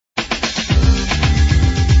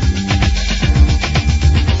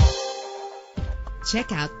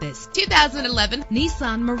Check out this 2011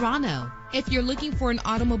 Nissan Murano. If you're looking for an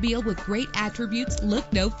automobile with great attributes,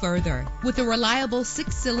 look no further. With a reliable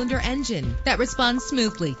 6-cylinder engine that responds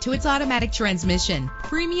smoothly to its automatic transmission,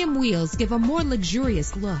 premium wheels give a more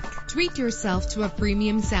luxurious look. Treat yourself to a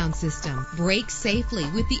premium sound system. Brake safely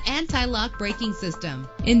with the anti-lock braking system.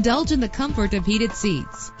 Indulge in the comfort of heated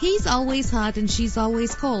seats. He's always hot and she's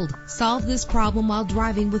always cold. Solve this problem while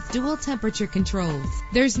driving with dual temperature controls.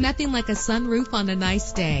 There's nothing like a sunroof on a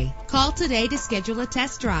nice day. Call today to schedule a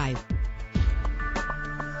test drive.